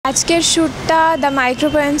আজকের শ্যুটটা the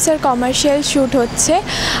মাইক্রোপয়েমসের commercial shoot হচ্ছে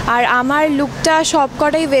আর আমার লুকটা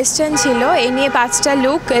সবকটাই ওয়েস্টার্ন ছিল। এই নিয়ে 5টা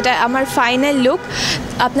লুক, এটা আমার ফাইনাল লুক।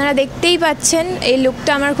 আপনারা দেখতেই পাচ্ছেন এই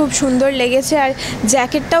লুকটা আমার খুব সুন্দর লেগেছে আর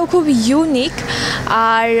জ্যাকেটটাও খুব ইউনিক।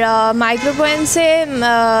 আর মাইক্রোপয়েমসে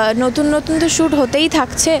নতুন নতুন তো শ্যুট হতেই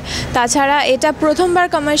থাকছে, তাছাড়া এটা প্রথমবার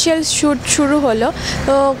কমার্শিয়াল শ্যুট শুরু হলো,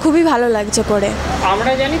 তো খুবই ভালো লাগছে করে।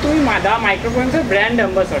 আমরা জানি তুমি দ্য মাইক্রোপয়েমসের ব্র্যান্ড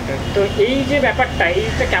অ্যাম্বাসাডর, তো এই যে ব্যাপারটা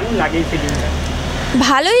এইটা কেমন লাগে এই ফিলিংটা?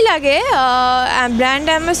 ভালোই লাগে। ব্র্যান্ড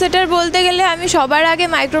অ্যাম্বাসেডর বলতে গেলে আমি সবার আগে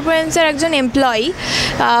মাইক্রোপয়েমসের একজন এমপ্লয়ি।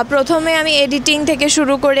 প্রথমে আমি এডিটিং থেকে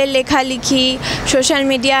শুরু করে লেখালেখি, সোশ্যাল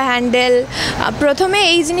মিডিয়া হ্যান্ডেল, প্রথমে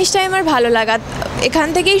এই জিনিসটাই আমার ভালো লাগা। এখান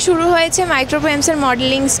থেকেই শুরু হয়েছে মাইক্রোপয়েমসের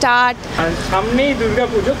মডেলিং স্টার্ট। সামনেই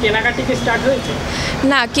দুর্গাপুজো, কেনাকাটি কি স্টার্ট হয়েছে?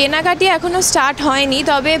 না, কেনাকাটি এখনও স্টার্ট হয়নি,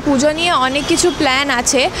 তবে পুজো নিয়ে অনেক কিছু প্ল্যান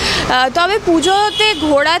আছে। তবে পুজোতে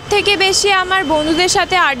ঘোরার থেকে বেশি আমার বন্ধুদের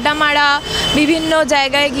সাথে আড্ডা মারা, বিভিন্ন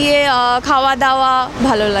জায়গায় গিয়ে খাওয়া দাওয়া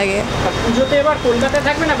ভালো লাগে। পুজোতে এবার কলকাতায়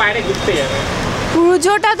থাকবে না বাইরে ঘুরতে যাবে?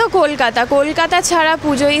 পুজোটা তো কলকাতা ছাড়া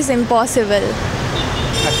পুজো ইজ ইম্পসিবল।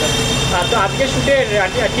 তো আজকে শ্যুটের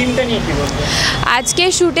টিমটা নিয়ে কি বলবো? আজকে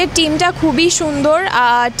শ্যুটের টিমটা খুবই সুন্দর।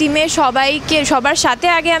 টিমের সবার সাথে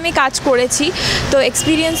আগে আমি কাজ করেছি, তো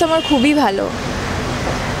এক্সপিরিয়েন্স আমার খুবই ভালো।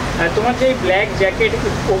 তোমার যে ব্ল্যাক জ্যাকেট,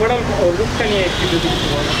 ওভারঅল লুকটা নিয়ে একটু যদি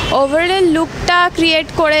বলো। ওভারঅল লুকটা ক্রিয়েট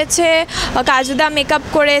করেছে কাজুদা, মেকআপ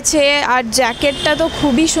করেছে, আর জ্যাকেটটা তো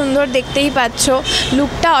খুবই সুন্দর, দেখতেই পাচ্ছ।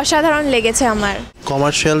 লুকটা অসাধারণ লেগেছে আমার।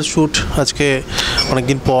 কমার্শিয়াল শ্যুট আজকে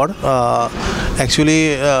অনেকদিন পর। অ্যাকচুয়ালি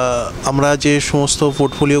আমরা যে সমস্ত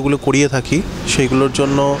পোর্টফোলিওগুলো করিয়ে থাকি সেইগুলোর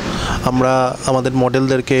জন্য আমরা আমাদের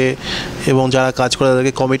মডেলদেরকে এবং যারা কাজ করে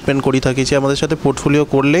তাদেরকে কমিটমেন্ট করিয়ে থাকি যে আমাদের সাথে পোর্টফোলিও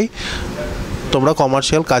করলেই তোমরা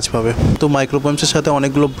কমার্শিয়াল কাজ পাবে। তো মাইক্রোপয়েমসের সাথে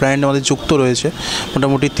অনেকগুলো ব্র্যান্ড আমাদের যুক্ত রয়েছে,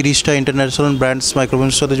 মোটামুটি 30টা ইন্টারন্যাশনাল ব্র্যান্ডস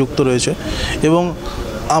মাইক্রোপয়েমসের সাথে যুক্ত রয়েছে এবং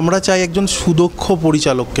আমরা চাই একজন সুদক্ষ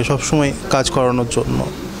পরিচালককে সবসময় কাজ করানোর জন্য।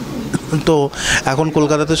 তো এখন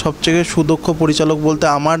কলকাতাতে সবচেয়ে সুদক্ষ পরিচালক বলতে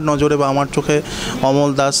আমার নজরে বা আমার চোখে অমল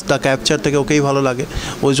দাস, দ্য ক্যাপচার থেকে ওকেই ভালো লাগে।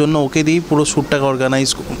 ওই জন্য ওকে দিয়েই পুরো শ্যুটটাকে অর্গানাইজ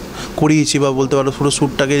করিয়েছি বা বলতে পারো পুরো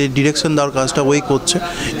শ্যুটটাকে ডিরেকশন দেওয়ার কাজটা ওই করছে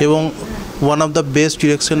এবং one of the best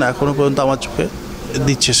direction এখনও পর্যন্ত আমার চোখে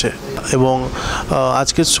দিচ্ছে সে। এবং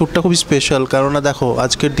আজকের শ্যুটটা খুবই স্পেশাল, কারণ দেখো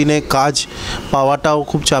আজকের দিনে কাজ পাওয়াটাও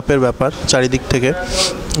খুব চাপের ব্যাপার চারিদিক থেকে।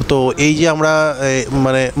 তো এই যে আমরা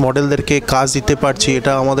মানে মডেলদেরকে কাজ দিতে পারছি,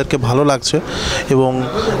 এটা আমাদেরকে ভালো লাগছে এবং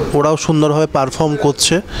ওরাও সুন্দরভাবে পারফর্ম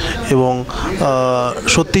করছে এবং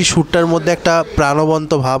সত্যিই শ্যুটটার মধ্যে একটা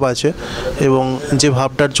প্রাণবন্ত ভাব আছে এবং যে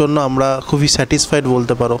ভাবটার জন্য আমরা খুবই স্যাটিসফাইড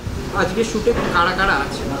বলতে পারো। আজকে শ্যুটে কারা কারা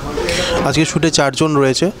আছে? আজকে শ্যুটে 4 জন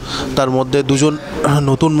রয়েছে, তার মধ্যে 2 জন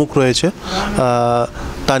নতুন মুখ রয়েছে,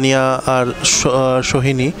 তানিয়া আর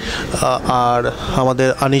সোহিনী, আর আমাদের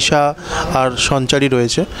আনিশা আর সঞ্চারি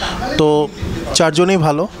রয়েছে। তো 4 জনেই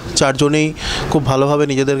ভালো, 4 জনেই খুব ভালোভাবে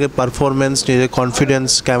নিজেদেরকে পারফরমেন্স, নিজেদের কনফিডেন্স,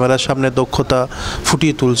 ক্যামেরার সামনে দক্ষতা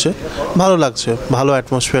ফুটিয়ে তুলছে। ভালো লাগছে, ভালো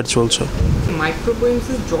অ্যাটমসফিয়ার চলছে।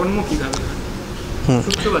 মাইক্রোপয়েমসের জন্ম কীভাবে?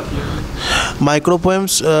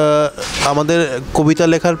 মাইক্রোপয়েমস আমাদের কবিতা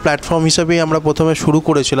লেখার প্ল্যাটফর্ম হিসেবেই আমরা প্রথমে শুরু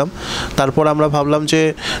করেছিলাম। তারপর আমরা ভাবলাম যে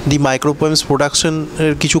দি মাইক্রোপয়েমস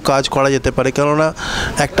প্রোডাকশনের কিছু কাজ করা যেতে পারে, কেননা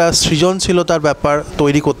একটা সৃজনশীলতার ব্যাপার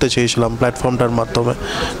তৈরি করতে চেয়েছিলাম প্ল্যাটফর্মটার মাধ্যমে।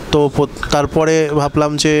 তো তারপরে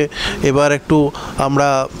ভাবলাম যে এবার একটু আমরা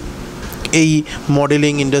এই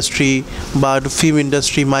মডেলিং ইন্ডাস্ট্রি বা ফিল্ম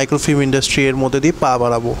ইন্ডাস্ট্রি, মাইক্রোফিল্ম ইন্ডাস্ট্রি এর মধ্যে দিয়ে পা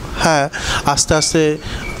বাড়াবো। হ্যাঁ, আস্তে আস্তে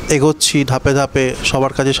এগোচ্ছি, ধাপে ধাপে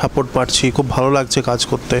সবার কাছে সাপোর্ট পাচ্ছি, খুব ভালো লাগছে কাজ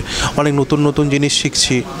করতে, অনেক নতুন নতুন জিনিস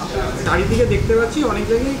শিখছি। চারিদিকে দেখতে পাচ্ছি অনেক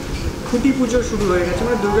জায়গায় খুঁটি পুজো শুরু হয়ে গেছে,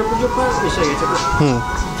 মানে দুর্গাপুজো এসে গেছে।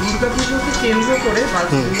 দুর্গাপুজোকে কেন্দ্র করে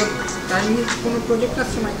কোনো প্রজেক্ট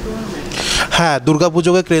আসছে মাইক্রোপয়েমসে? হ্যাঁ,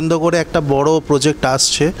 দুর্গাপুজোকে কেন্দ্র করে একটা বড় প্রজেক্ট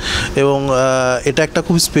আসছে এবং এটা একটা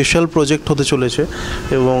খুব স্পেশাল প্রজেক্ট হতে চলেছে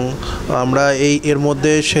এবং আমরা এর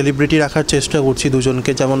মধ্যে সেলিব্রিটি রাখার চেষ্টা করছি 2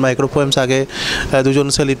 জনকে, যেমন মাইক্রোপয়েমস আগে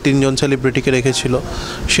 3 জন সেলিব্রিটিকে রেখেছিল,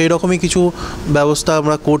 সেই রকমই কিছু ব্যবস্থা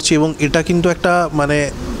আমরা করছি এবং এটা কিন্তু একটা মানে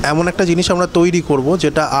এমন একটা জিনিস আমরা তৈরি করব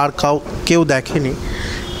যেটা আর কেউ দেখেনি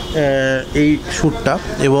এই শ্যুটটা।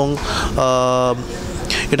 এবং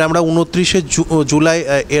এটা আমরা 29শে জুলাই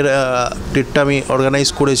এর ডেটটা আমি অর্গানাইজ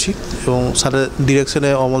করেছি এবং সাথে ডিরেকশনে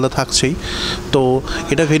অমলদা থাকছেই। তো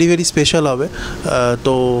এটা ভেরি ভেরি স্পেশাল হবে,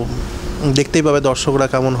 তো দেখতেই পাবে দর্শকরা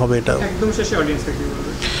কেমন হবে এটা। একদম শেষে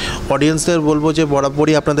অডিয়েন্সদের বলবো যে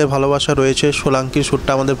বরাবরই আপনাদের ভালোবাসা রয়েছে। সোলাঙ্কির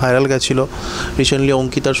শ্যুটটা আমাদের ভাইরাল গেছিলো, রিসেন্টলি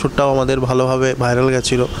অঙ্কিতার শ্যুটটাও আমাদের ভালোভাবে ভাইরাল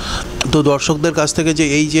গেছিলো। তো দর্শকদের কাছ থেকে যে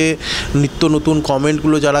এই যে নিত্য নতুন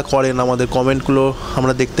কমেন্টগুলো যারা করেন, আমাদের কমেন্টগুলো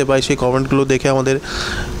আমরা দেখতে পাই, সেই কমেন্টগুলো দেখে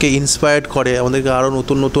আমাদেরকে ইন্সপায়ার্ড করে, আমাদেরকে আরও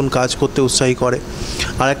নতুন নতুন কাজ করতে উৎসাহী করে।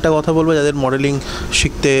 আর একটা কথা বলবো, যাদের মডেলিং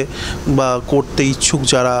শিখতে বা করতে ইচ্ছুক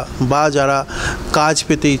যারা, বা যারা কাজ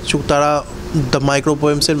পেতে ইচ্ছুক, তারা দ্য মাইক্রো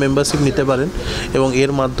পোয়েমসের মেম্বারশিপ নিতে পারেন এবং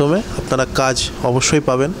এর মাধ্যমে আপনারা কাজ অবশ্যই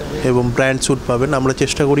পাবেন এবং ব্র্যান্ড শ্যুট পাবেন। আমরা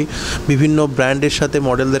চেষ্টা করি বিভিন্ন ব্র্যান্ডের সাথে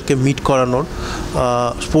মডেলদেরকে মিট করানোর।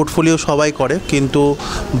 পোর্টফোলিও সবাই করে, কিন্তু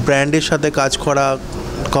ব্র্যান্ডের সাথে কাজ করা,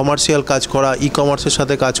 কমার্শিয়াল কাজ করা, ই কমার্সের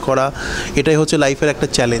সাথে কাজ করা, এটাই হচ্ছে লাইফের একটা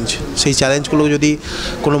চ্যালেঞ্জ। সেই চ্যালেঞ্জগুলো যদি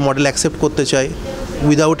কোনো মডেল অ্যাকসেপ্ট করতে চায়,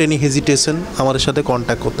 উইদাউট এনি হেজিটেশন আমাদের সাথে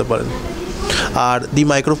কন্ট্যাক্ট করতে পারেন। আর দি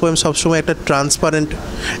মাইক্রোপোয়েম সবসময় একটা ট্রান্সপারেন্ট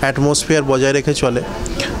অ্যাটমসফিয়ার বজায় রেখে চলে,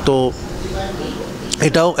 তো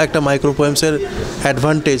এটাও একটা মাইক্রোপোয়েমসের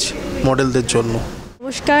অ্যাডভান্টেজ মডেলদের জন্য।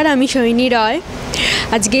 নমস্কার, আমি সোহিনী রয়।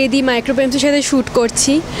 আজকে দি মাইক্রোপোয়েমসের সাথে শ্যুট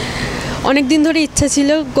করছি। অনেক দিন ধরে ইচ্ছা ছিল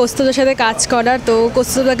কৌস্তবদের সাথে কাজ করার, তো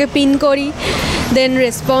কৌস্তবদাকে পিন করি, দেন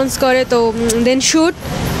রেসপন্স করে, তো দেন শ্যুট,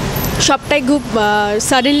 সবটাই খুব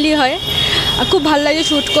সাডেনলি হয়। আর খুব ভালো লাগে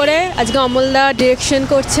শ্যুট করে। আজকে অমলদা ডিরেকশন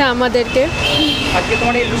করছে আমাদেরকে।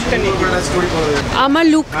 আমার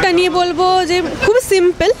লুকটা নিয়ে বলবো যে খুব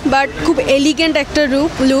সিম্পল বাট খুব এলিগেন্ট একটা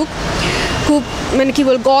লুক, খুব মানে কী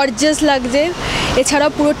বল, গর্জাস লাগছে।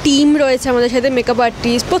 এছাড়াও পুরো টিম রয়েছে আমাদের সাথে, মেকআপ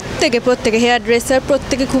আর্টিস্ট প্রত্যেকে, হেয়ার ড্রেসার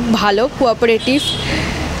প্রত্যেকে খুব ভালো, কোঅপারেটিভ।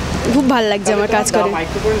 খুব ভালো লাগছে আমার কাজ করে।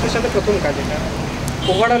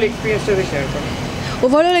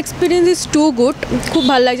 Overall experience is two good, খুব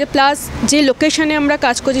ভালো লাগছে। প্লাস যে লোকেশানে আমরা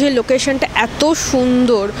কাজ করছি, সেই লোকেশানটা এত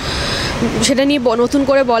সুন্দর, সেটা নিয়ে নতুন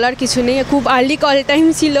করে বলার কিছু নেই। খুব আর্লি কল টাইম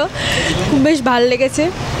ছিল, খুব বেশ ভালো লেগেছে।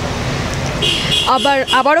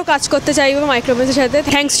 আবারও কাজ করতে চাইবো মাইক্রোপোয়েমসের সাথে।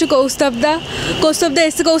 থ্যাঙ্কস টু কৌস্তবদা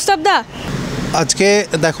এসছে। কৌস্তবদা, আজকে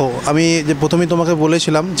দেখো, আমি যে প্রথমেই তোমাকে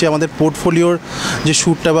বলেছিলাম যে আমাদের পোর্টফোলিওর যে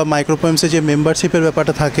শ্যুটটা বা মাইক্রোপোয়েমসে যে মেম্বারশিপের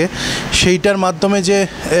ব্যাপারটা থাকে, সেইটার মাধ্যমে যে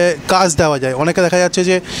কাজ দেওয়া যায়। অনেকে দেখা যাচ্ছে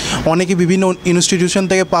যে অনেকে বিভিন্ন ইনস্টিটিউশন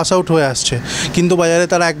থেকে পাস আউট হয়ে আসছে, কিন্তু বাজারে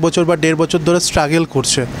তারা 1 বছর বা 1.5 বছর ধরে স্ট্রাগল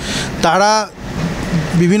করছে। তারা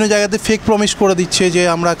বিভিন্ন জায়গাতে ফেক প্রমিস করে দিচ্ছে যে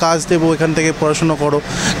আমরা কাজ দেবো, এখান থেকে পড়াশুনো করো,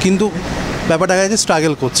 কিন্তু ব্যাপারটা দেখা যাচ্ছে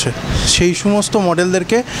স্ট্রাগল করছে। সেই সমস্ত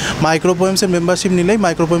মডেলদেরকে মাইক্রোপোয়েমসের মেম্বারশিপ নিলেই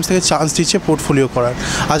মাইক্রোপোয়েমস থেকে চান্স দিচ্ছে পোর্টফোলিও করার।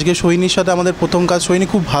 আজকে সোহিনীর সাথে আমাদের প্রথম কাজ, সোহিনী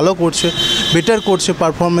খুব ভালো করছে, বেটার করছে,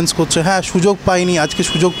 পারফরমেন্স করছে। হ্যাঁ, সুযোগ পাইনি, আজকে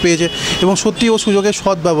সুযোগ পেয়েছে এবং সত্যি ও সুযোগের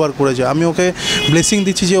সৎ ব্যবহার করেছে। আমি ওকে ব্লেসিং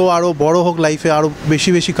দিচ্ছি যে ও আরও বড় হোক লাইফে, আরও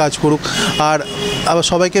বেশি কাজ করুক। আর আবার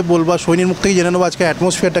সবাইকে বলবো, সোহিনীর মুখ থেকে জেনে নেবো আজকে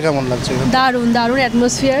অ্যাটমসফিয়ারটা কেমন লাগছে। দারুণ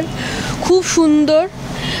অ্যাটমসফিয়ার, খুব সুন্দর।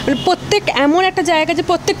 মানে এমন একটা জায়গা যে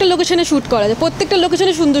প্রত্যেকটা লোকেশনে শ্যুট করা যায়, প্রত্যেকটা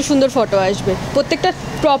লোকেশনে সুন্দর ফটো আসবে, প্রত্যেকটা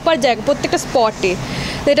প্রপার জায়গা, প্রত্যেকটা স্পটে।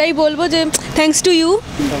 এটাই বলবো যে থ্যাঙ্কস টু ইউ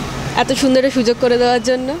এত সুন্দর সুযোগ করে দেওয়ার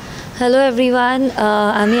জন্য। Hello everyone,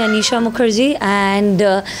 আমি Anisha Mukherjee and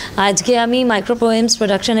আজকে আমি মাইক্রোপোয়েমস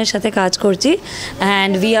প্রোডাকশনের সাথে কাজ করছি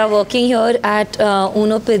and we are working here at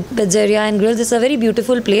Uno Pizzeria and Grill. This is a very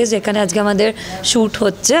beautiful place যেখানে আজকে আমাদের শ্যুট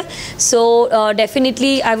হচ্ছে। So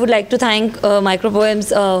definitely I would like to thank Micropoems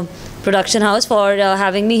production house for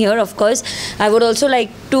having me here. Of course, I would also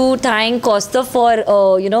like to thank Costa for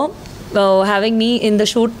having me in the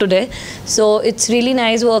shoot today. So it's really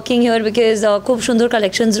nice working here because খুব সুন্দর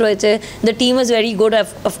collections রয়েছে. The team is very good,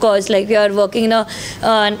 of course. Like we are working in a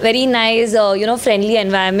very nice, friendly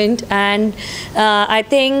environment, and I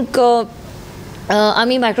think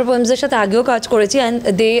আমি মাইক্রোপোয়েমসের সাথে আগেও কাজ করেছি and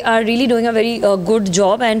they are really doing a very good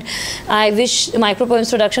job and I wish মাইক্রোপোয়েমস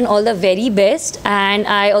production all the very best and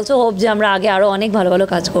I also hope যে আমরা আগে আরও অনেক ভালো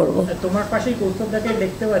কাজ করব। তোমার পাশেই কৌস্তবদাকে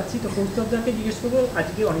দেখতে পাচ্ছি, তো কৌস্তবদাকে জিজ্ঞেস করবো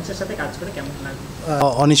আজকে অনিশার সাথে কাজ করে কেমন লাগে।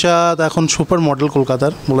 অনিশা এখন সুপার মডেল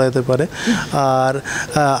কলকাতার বলা যেতে পারে। আর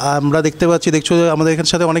আমরা দেখছো যে আমাদের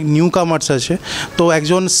এখানের সাথে অনেক নিউ কামার্স আছে, তো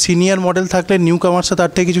একজন সিনিয়র মডেল থাকলে নিউ কামার্সরা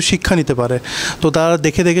তার থেকে কিছু শিক্ষা নিতে পারে, তো তারা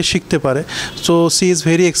দেখে শিখতে পারে। So she is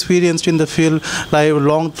very experienced in the field, like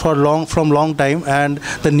from long time, and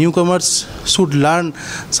the newcomers should learn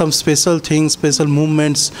some special things, special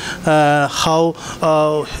movements, how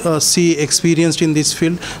she experienced in this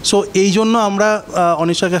field. So এই জন্য আমরা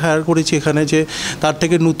অনিশাকে হায়ার করেছি এখানে, যে তার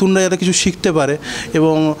থেকে নতুনরা যাতে কিছু শিখতে পারে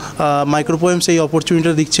এবং মাইক্রোপোয়েমস এই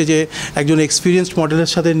অপরচুনিটিটা দিচ্ছে যে একজন এক্সপিরিয়েন্সড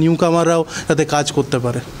মডেলের সাথে নিউ কামাররাও যাতে কাজ করতে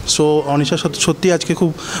পারে। সো অনিশা সত্যি আজকে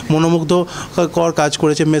খুব মনোমুগ্ধকর কাজ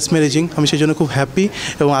করেছে, মেসমেরেজিং। আমি সেই জন্য খুব হ্যাপি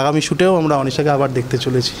এবং আগামী শুটেও আমরা অনিশাকে আবার দেখতে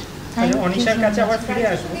চলেছি। অনিশার কাছে আবার ফিরে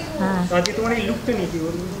আসবো, আজকে তোমার এই লুকটা নিয়ে কি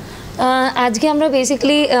বলবো? আজকে আমরা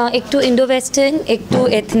বেসিক্যালি একটু ইন্ডো ওয়েস্টার্ন একটু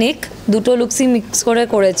এথনিক দুটো লুকসই মিক্স করে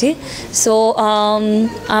করেছি। সো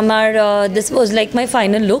আমার this was like my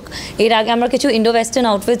final look. এর আগে আমরা কিছু ইন্ডো ওয়েস্টার্ন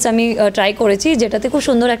আউটফিটস আমি ট্রাই করেছি, যেটাতে খুব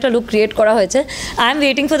সুন্দর একটা লুক ক্রিয়েট করা হয়েছে। I am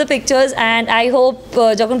waiting for the pictures and I hope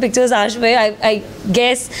যখন পিকচার্স আসবে I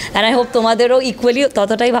guess and I hope তোমাদেরও ইকুয়ালি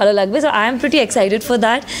ততটাই ভালো লাগবে। So I am pretty excited for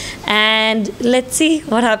that and let's see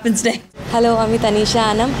what happens next. Hello, আমি তানিশা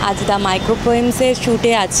আনাম। আজ দ্য মাইক্রো পোয়েমসের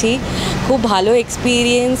শ্যুটে আছি। খুব ভালো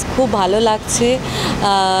এক্সপিরিয়েন্স, খুব ভালো লাগছে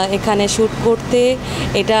এখানে শ্যুট করতে।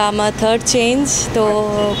 এটা আমার থার্ড চেঞ্জ, তো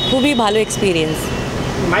খুবই ভালো এক্সপিরিয়েন্স।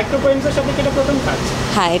 মাইক্রো পোয়েমসের সাথে কি এটা প্রথম কাজ?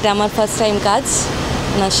 হ্যাঁ, এটা আমার ফার্স্ট টাইম কাজ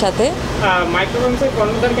ওনার সাথে। মাইক্রো পোয়েমসের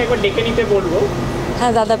কর্মধারকে একবার ডেকে নিতে বলবো।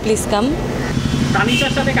 হ্যাঁ দাদা, প্লিজ কাম।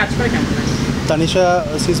 তানিশার সাথে কাজ করে কেমন লাগে? Tanisha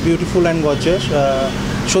is beautiful and gorgeous.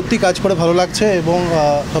 সত্যি কাজ করে ভালো লাগছে এবং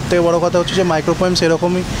সবথেকে বড় কথা হচ্ছে যে মাইক্রো পোয়েমস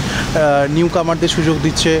এরকমই নিউ কামারদের সুযোগ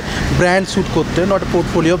দিচ্ছে ব্র্যান্ড শ্যুট করতে, নট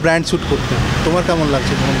পোর্টফোলিও, ব্র্যান্ড শ্যুট করতে। তোমার কেমন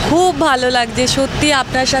লাগছে? খুব ভালো লাগছে সত্যি,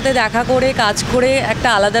 আপনার সাথে দেখা করে কাজ করে একটা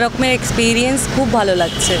আলাদা রকমের এক্সপিরিয়েন্স, খুব ভালো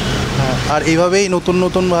লাগছে। হ্যাঁ, আর এইভাবেই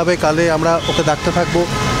নতুনভাবে কালে আমরা ওকে দেখতে থাকবো,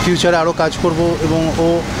 ফিউচারে আরও কাজ করব এবং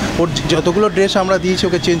ওর যতগুলো ড্রেস আমরা দিয়েছি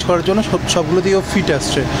ওকে চেঞ্জ করার জন্য সবগুলো দিয়ে ও ফিট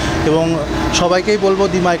আসছে। এবং সবাইকেই বলবো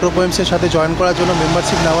দি মাইক্রো পোয়েমসের সাথে জয়েন করার জন্য,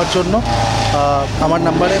 মেম্বারশিপ নেওয়ার জন্য আমার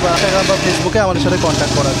নাম্বারে বা ইনস্টাগ্রাম বা ফেসবুকে আমাদের সাথে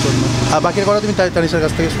কন্ট্যাক্ট করার জন্য। আর বাকির কথা তুমি তানিশার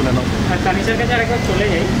কাছ থেকে শুনে নাও। আর তানিশার কাছে আরেকবার চলে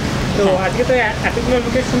যাই। তো আজকে তো এতগুলো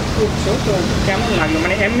লোকের শ্যুট করছো, তো কেমন লাগলো,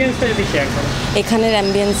 মানে অ্যাম্বিয়েন্সটা যদি শেয়ার করো? এখানের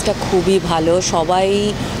অ্যাম্বিয়েন্সটা খুবই ভালো, সবাই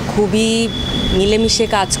খুবই মিলেমিশে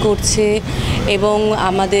কাজ করছে এবং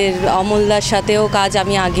আমাদের অমলদার সাথেও কাজ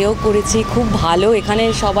আমি আগেও করেছি, খুব ভালো। এখানে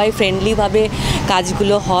সবাই ফ্রেন্ডলিভাবে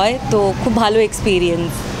কাজগুলো হয়, তো খুব ভালো এক্সপিরিয়েন্স।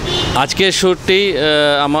 আজকের শ্যুটটি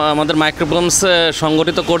আমাদের মাইক্রোপোয়েমস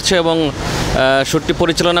সংগঠিত করছে এবং শ্যুটটি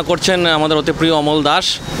পরিচালনা করছেন আমাদের অতি প্রিয় অমল দাস।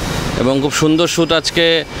 এবং খুব সুন্দর শ্যুট আজকে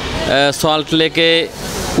সল্ট লেকে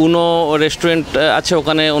উনো রেস্টুরেন্ট আছে,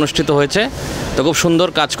 ওখানে অনুষ্ঠিত হয়েছে। তো খুব সুন্দর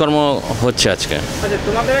কাজকর্ম হচ্ছে আজকে। আচ্ছা,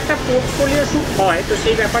 তোমাদের একটা পোর্টফোলিও শ্যুট হয়, তো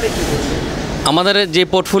সেই ব্যাপারে কি বলছো? আমাদের যে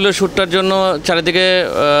পোর্টফোলিও শ্যুটটার জন্য চারিদিকে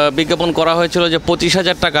বিজ্ঞাপন করা হয়েছিল যে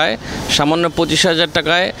 25,000 টাকায়, সামান্য 25,000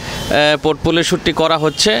 টাকায় পোর্টফোলিও শ্যুটটি করা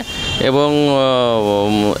হচ্ছে। এবং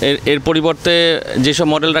এর পরিবর্তে যেসব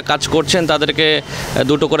মডেলরা কাজ করছেন তাদেরকে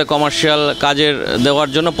দুটো করে কমার্শিয়াল কাজের দেওয়ার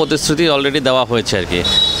জন্য প্রতিশ্রুতি অলরেডি দেওয়া হয়েছে আর কি।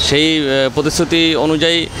 সেই প্রতিশ্রুতি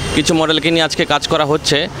অনুযায়ী কিছু মডেলকে নিয়ে আজকে কাজ করা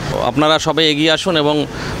হচ্ছে। আপনারা সবাই এগিয়ে আসুন এবং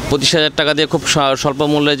 25,000 টাকা দিয়ে খুব স্বল্প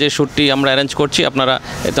মূল্যে যে শ্যুটটি আমরা অ্যারেঞ্জ করছি, আপনারা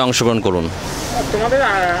এতে অংশগ্রহণ করুন। তোমাদের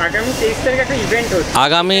আগামী 23 তারিখে একটা ইভেন্ট হচ্ছে।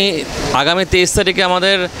 আগামী 23 তারিখে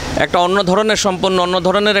আমাদের একটা সম্পূর্ণ অন্য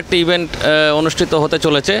ধরনের একটা ইভেন্ট অনুষ্ঠিত হতে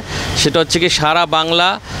চলেছে। সেটা হচ্ছে কি সারা বাংলা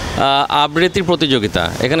আবৃত্তি প্রতিযোগিতা।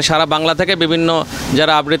 এখানে সারা বাংলা থেকে বিভিন্ন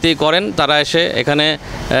যারা আবৃত্তি করেন তারা এসে এখানে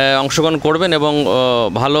অংশগ্রহণ করবেন এবং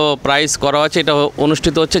ভালো প্রাইজ করা আছে। এটা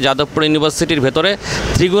অনুষ্ঠিত হচ্ছে যাদবপুর ইউনিভার্সিটির ভেতরে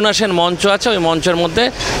ত্রিগুণা সেন মঞ্চ আছে, ওই মঞ্চের মধ্যে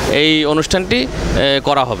এই অনুষ্ঠানটি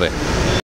করা হবে।